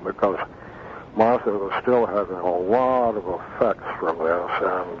well, because Martha was still having a lot of effects from this,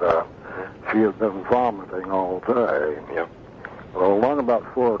 and she had been vomiting all day. Yep. Well, along about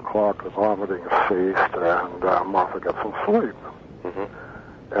 4 o'clock, the vomiting ceased, and Martha got some sleep.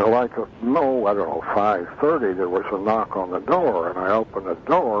 And like, 5:30, there was a knock on the door, and I opened the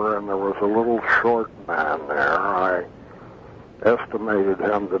door, and there was a little short man there. I estimated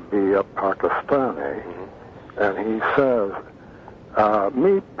him to be a Pakistani, and he says,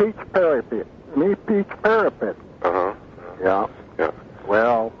 me peach parapet. Yeah.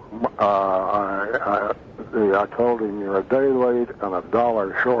 Well, I told him, you're a day late and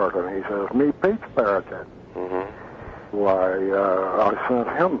 $1 short, and he says, me peach parapet. Why, I sent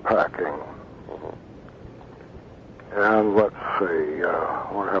him packing. And let's see,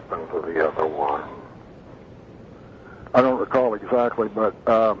 what happened to the other one? I don't recall exactly, but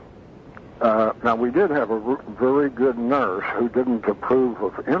now we did have a very good nurse who didn't approve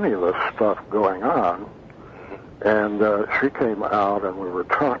of any of this stuff going on, and she came out and we were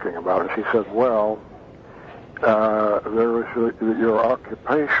talking about it. She said, well, there is your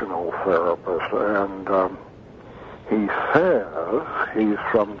occupational therapist, and he says he's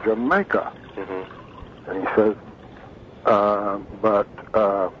from Jamaica. And he says, but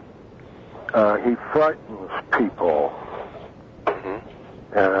he frightens people.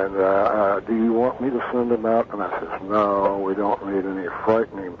 And do you want me to send him out? And I says, no, we don't need any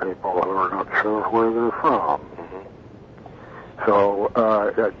frightening people who are not sure where they're from. So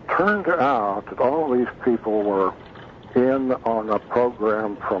it turned out that all these people were in on a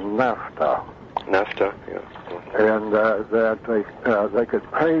program from NAFTA. NAFTA, yeah. And that they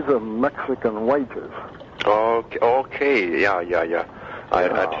could pay them Mexican wages. Okay, yeah.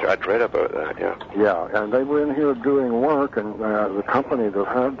 I'd read about that, yeah. Yeah, and they were in here doing work, and the company that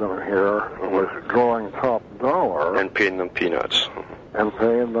had them here was drawing top dollar. And paying them peanuts. And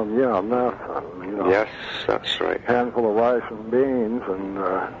paying them, nothing. Yes, that's right. Handful of rice and beans and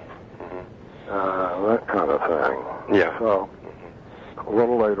that kind of thing. Yeah. So a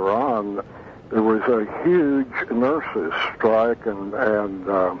little later on, there was a huge nurses' strike and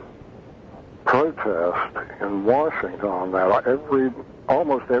protest in Washington on that.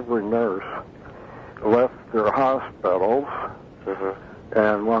 Almost every nurse left their hospitals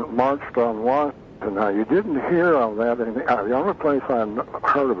and marched on Washington. Now, you didn't hear on that. The only place I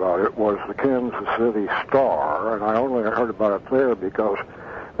heard about it was the Kansas City Star, and I only heard about it there because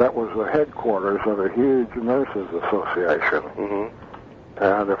that was the headquarters of a huge nurses association.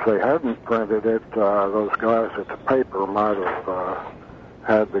 And if they hadn't printed it, those guys at the paper might have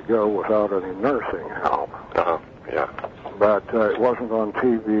had to go without any nursing help. Yeah. But it wasn't on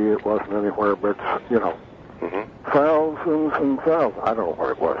TV, it wasn't anywhere, but, thousands and thousands. I don't know what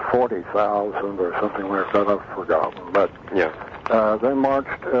it was, 40,000 or something like that, I've forgotten. But they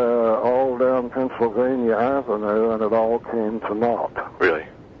marched all down Pennsylvania Avenue, and it all came to naught. Really?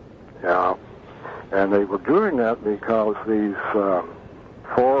 Yeah. And they were doing that because these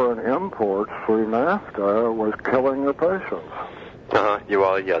foreign imports through NAFTA was killing the patients.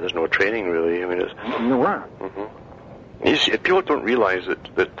 There's no training, really. I mean, it's... Right. You see, people don't realize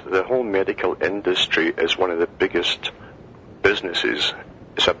that the whole medical industry is one of the biggest businesses.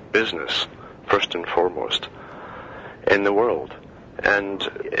 It's a business, first and foremost, in the world. And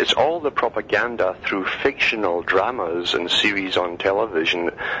it's all the propaganda through fictional dramas and series on television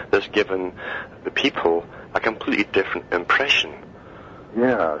that's given the people a completely different impression.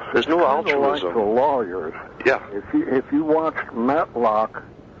 Yes. There's no altruism. Like the lawyers. Yeah. If you watched Matlock,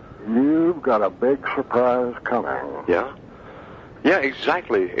 you've got a big surprise coming. Yeah. Yeah,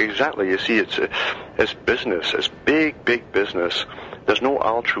 exactly. You see, it's business. It's big business. There's no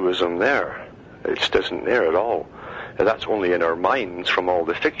altruism there. It just isn't there at all. And that's only in our minds from all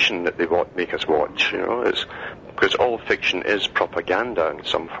the fiction that they make us watch. It's because all fiction is propaganda in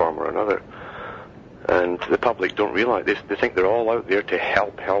some form or another. And the public don't realize they think they're all out there to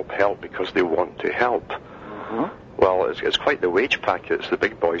help because they want to help. Mm-hmm. Well, it's quite the wage packets the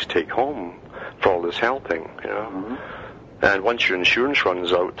big boys take home for all this helping, Mm-hmm. And once your insurance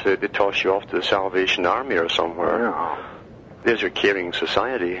runs out, they toss you off to the Salvation Army or somewhere. Yeah. There's your caring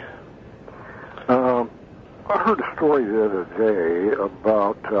society. I heard a story the other day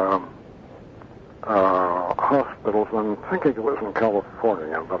about hospitals. I'm thinking it was in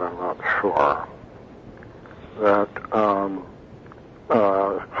California, but I'm not sure. That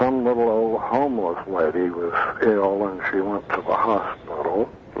some little old homeless lady was ill, and she went to the hospital.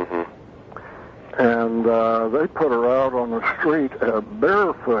 Mm-hmm. And they put her out on the street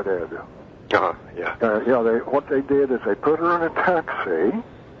barefooted. Yeah. What they did is they put her in a taxi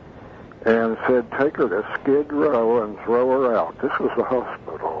and said, take her to Skid Row and throw her out. This was the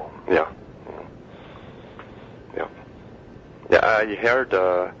hospital. Yeah. Yeah, you heard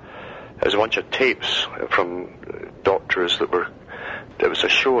there's a bunch of tapes from doctors there was a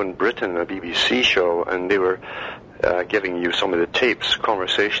show in Britain, a BBC show, and they were giving you some of the tapes,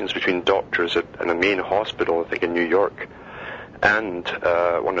 conversations between doctors in a main hospital, I think in New York, and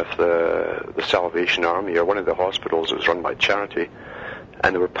one of the Salvation Army, or one of the hospitals that was run by charity,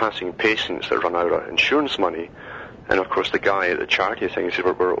 and they were passing patients that run out of insurance money. And of course, the guy at the charity thing said,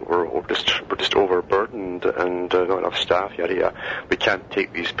 we're just overburdened and not enough staff. Yeah, we can't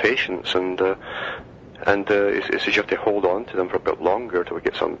take these patients, and he says you have to hold on to them for a bit longer till we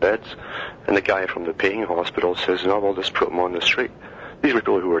get some beds. And the guy from the paying hospital says, no, we'll just put them on the street. These were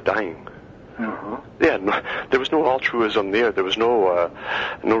people who were dying. Mm-hmm. Yeah, there was no altruism there. There was no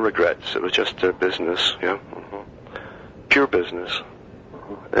regrets. It was just business. Yeah, pure business.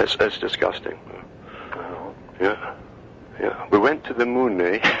 Mm-hmm. It's disgusting. Yeah. We went to the moon,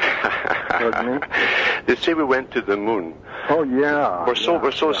 eh? Pardon me? They say we went to the moon. Oh yeah. We're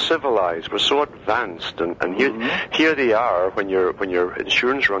so civilized. We're so advanced, and Mm-hmm. here they are. When your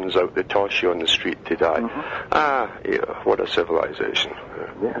insurance runs out, they toss you on the street to die. Mm-hmm. What a civilization.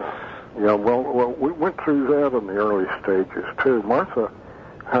 Yeah. Well, we went through that in the early stages too. Martha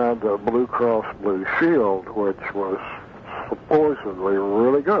had the Blue Cross Blue Shield, which was supposedly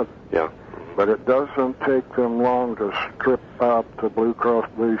really good. Yeah. But it doesn't take them long to strip out the Blue Cross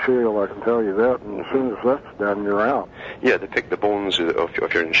Blue Shield, I can tell you that. And as soon as that's done, you're out. Yeah, they pick the bones of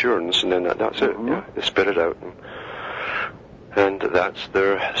your insurance, and then that's Mm-hmm. it. Yeah, they spit it out. And that's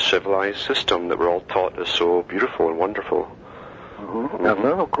their civilized system that we're all taught is so beautiful and wonderful. Mm-hmm. Mm-hmm. And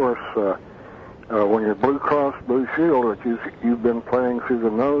then, of course, when your Blue Cross Blue Shield that you've been paying through the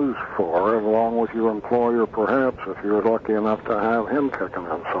nose for, and along with your employer perhaps, if you're lucky enough to have him kicking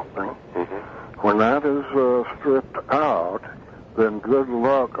in something, when that is stripped out, then good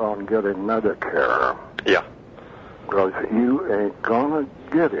luck on getting Medicare. Yeah. Because you ain't gonna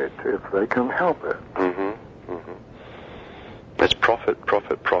get it if they can help it. It's profit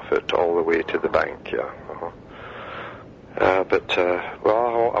all the way to the bank, yeah.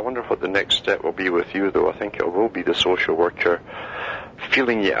 I wonder what the next step will be with you, though. I think it will be the social worker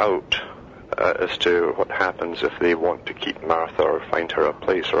feeling you out as to what happens if they want to keep Martha or find her a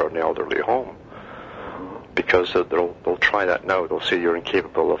place or an elderly home. Because they'll try that now. They'll say you're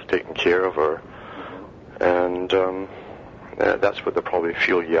incapable of taking care of her. And that's what they'll probably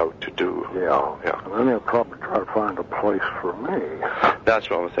feel you out to do. Yeah. And then they'll probably try to find a place for me. That's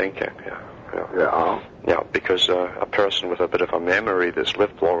what I'm thinking, Yeah, because a person with a bit of a memory that's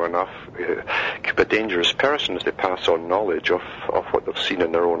lived long enough could be a dangerous person as they pass on knowledge of what they've seen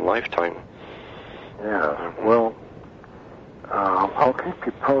in their own lifetime. Yeah, well, I'll keep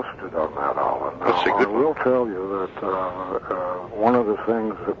you posted on that, Alan. That's a good I will tell you that one of the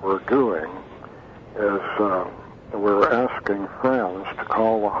things that we're doing is we're asking friends to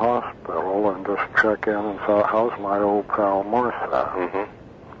call the hospital and just check in and say, how's my old pal Martha?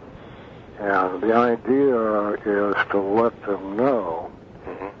 And the idea is to let them know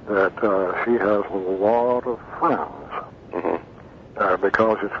that she has a lot of friends.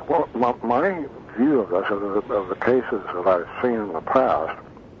 Because it's my view of this, of the cases that I've seen in the past,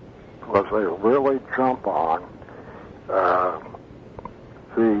 was they really jump on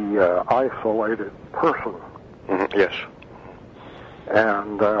the isolated person. Yes.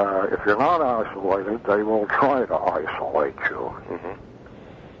 And if you're not isolated, they will try to isolate you.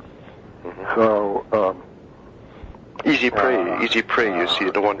 So, easy Easy prey, you see,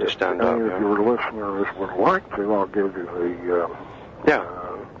 you don't want to stand up. If your listeners would like to, I'll give you the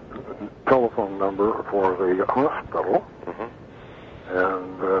telephone number for the hospital,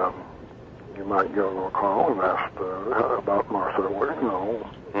 and you might give them a call and ask about Martha,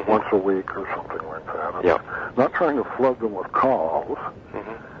 once a week or something like that. I'm not trying to flood them with calls,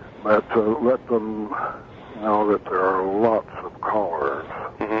 but to let them know that there are lots of callers.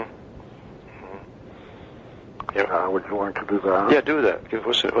 Would you like to do that? Yeah, do that.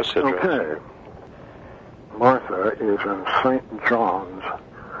 What's the address? Okay. Martha is in St. John's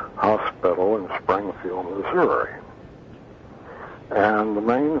Hospital in Springfield, Missouri. And the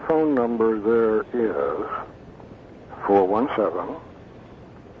main phone number there is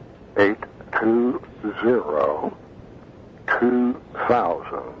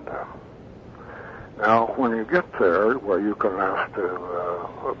 417-820-2000. Now, when you get there, you can ask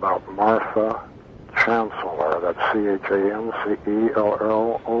about Martha Chancellor, that's Chancellor,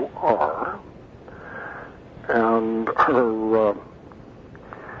 and her,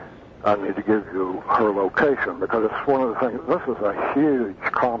 I need to give you her location because it's one of the things, this is a huge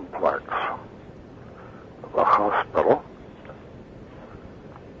complex, the hospital,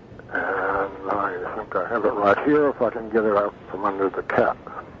 and I think I have it right here if I can get it out from under the cap.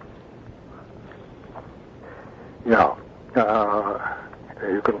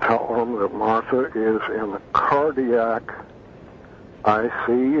 You can tell them that Martha is in the cardiac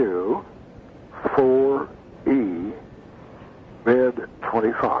ICU 4E, bed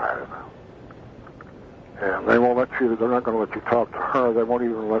 25. And they're not going to let you talk to her. They won't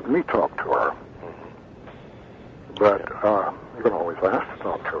even let me talk to her. But you can always ask to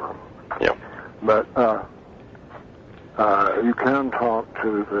talk to her. Yeah. But you can talk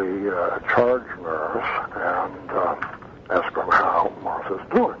to the charge nurse and ask them how Martha's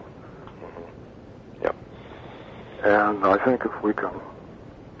doing. Yep. And I think if we can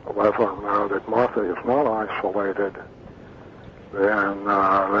let them know that Martha is not isolated, then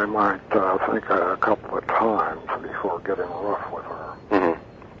they might think a couple of times before getting rough with her.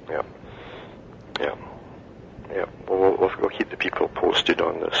 Yeah. We'll keep the people posted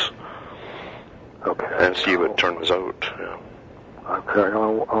on this. Okay. And see what turns out. Yeah. Okay,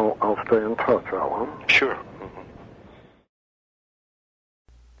 I'll stay in touch, Alan. Sure.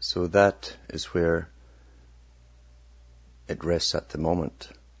 So that is where it rests at the moment.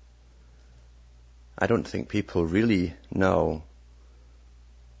 I don't think people really know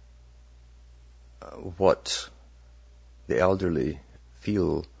what the elderly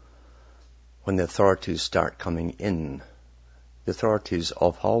feel when the authorities start coming in. The authorities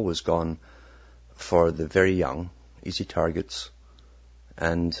have always gone for the very young, easy targets,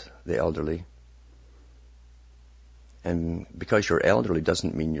 and the elderly. And because you're elderly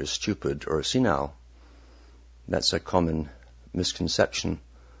doesn't mean you're stupid or senile. That's a common misconception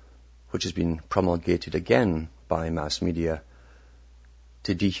which has been promulgated again by mass media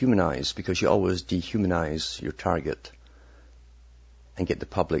to dehumanize, because you always dehumanize your target and get the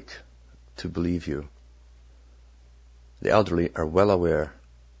public to believe you. The elderly are well aware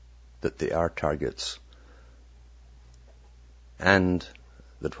that they are targets, and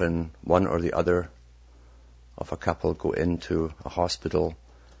that when one or the other of a couple go into a hospital,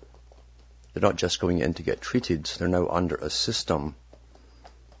 they're not just going in to get treated, they're now under a system,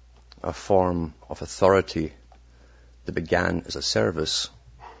 a form of authority that began as a service,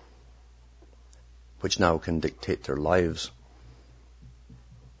 which now can dictate their lives.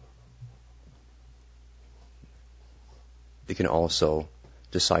 They can also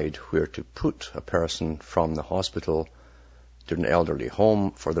decide where to put a person from the hospital to an elderly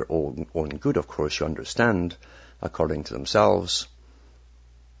home for their own good, of course, you understand, according to themselves.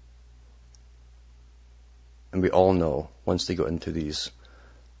 And we all know, once they go into these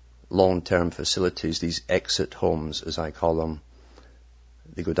long-term facilities, these exit homes, as I call them,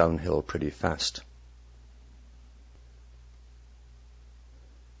 they go downhill pretty fast.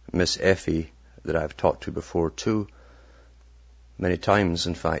 Miss Effie, that I've talked to before too, many times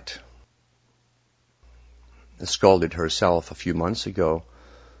in fact, scalded herself a few months ago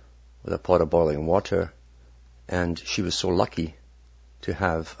with a pot of boiling water, and she was so lucky to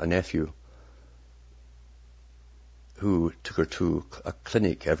have a nephew who took her to a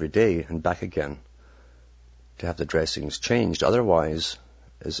clinic every day and back again to have the dressings changed. Otherwise,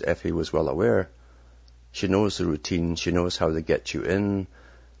 as Effie was well aware, she knows the routine, she knows how they get you in,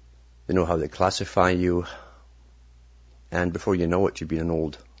 they know how they classify you, and before you know it, you've been in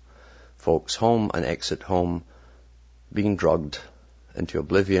old folks' home, an exit home, being drugged into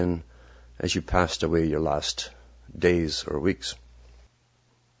oblivion as you passed away your last days or weeks.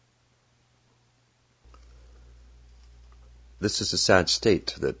 this is a sad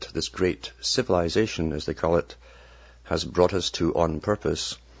state that this great civilization, as they call it, has brought us to on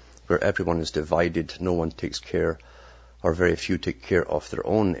purpose, where everyone is divided, no one takes care, or very few take care of their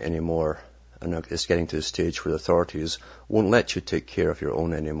own anymore. And it's getting to the stage where the authorities won't let you take care of your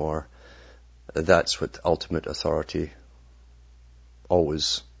own anymore. That's what ultimate authority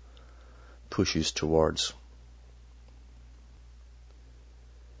always pushes towards.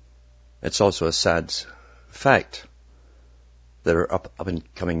 It's also a sad fact. There are up and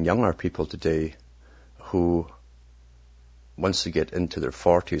coming younger people today who, once they get into their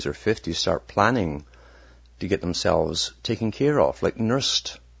 40s or 50s, start planning to get themselves taken care of, like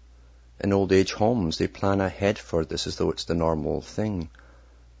nursed in old age homes. They plan ahead for this as though it's the normal thing.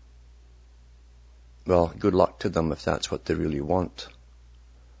 Well, good luck to them if that's what they really want.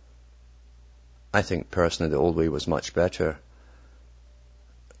 I think personally the old way was much better,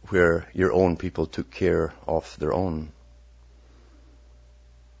 where your own people took care of their own.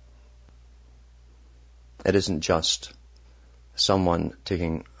 It isn't just someone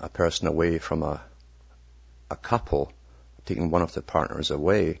taking a person away from a couple, taking one of the partners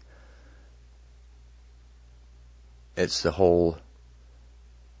away. It's the whole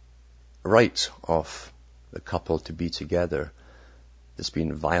right of the couple to be together that's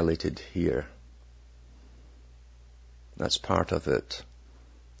been violated here. That's part of it.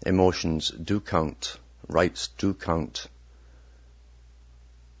 Emotions do count. Rights do count.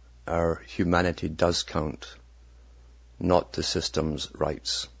 Our humanity does count. Not the system's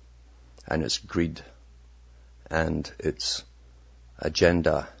rights and its greed and its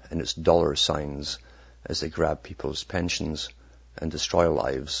agenda and its dollar signs as they grab people's pensions and destroy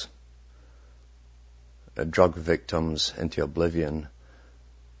lives. Drug victims into oblivion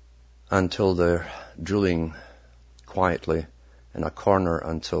until they're drooling quietly in a corner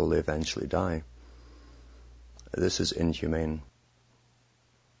until they eventually die. This is inhumane.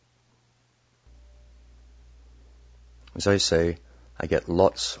 As I say, I get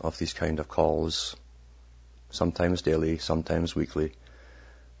lots of these kind of calls, sometimes daily, sometimes weekly,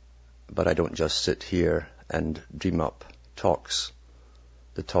 but I don't just sit here and dream up talks.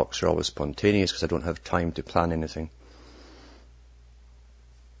 The talks are always spontaneous because I don't have time to plan anything.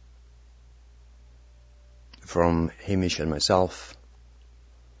 From Hamish and myself,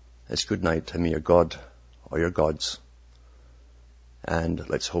 it's good night to me, your God or your gods, and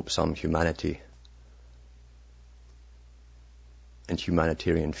let's hope some humanity and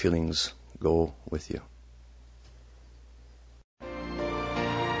humanitarian feelings go with you.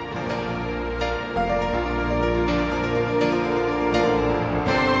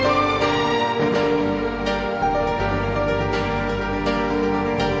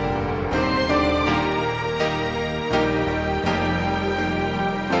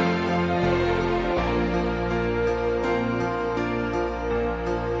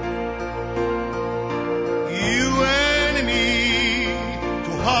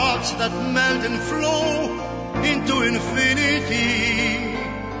 That melt and flow into infinity.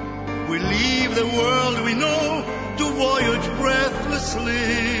 We leave the world we know to voyage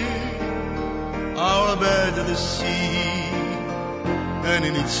breathlessly. Our bed of the sea, and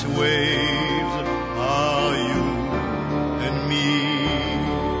in its waves are you and me.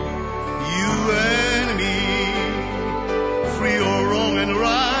 You and me, free or wrong and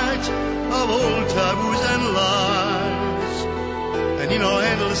right, of all taboos and lies. And in our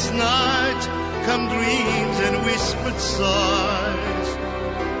endless night come dreams and whispered sighs,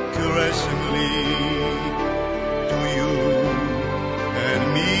 caressingly to you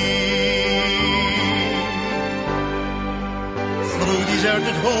and me. Through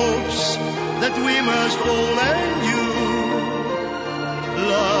deserted hopes that we must all endure,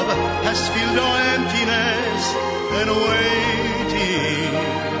 love has filled our emptiness and waiting.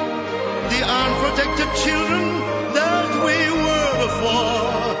 The unprotected children that we were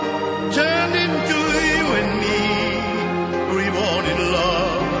before turned into you and me, reborn in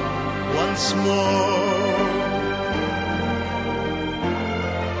love once more.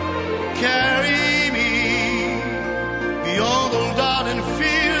 Carry me beyond all doubt and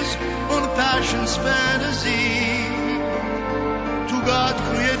fears on passion's fantasy, to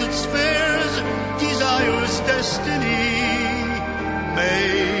God-created spheres, desire's destiny,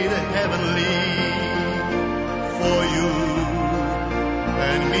 made heavenly for you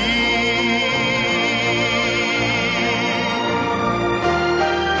and me.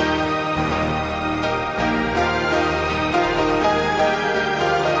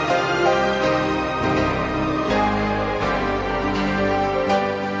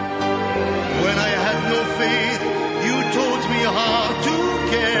 When I had no faith, you taught me how to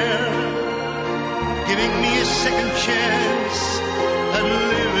care, giving me a second chance at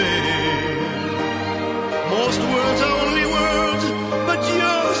living. Most words are only words, but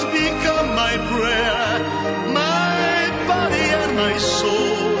yours become my prayer. My body and my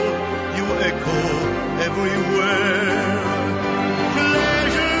soul, you echo everywhere.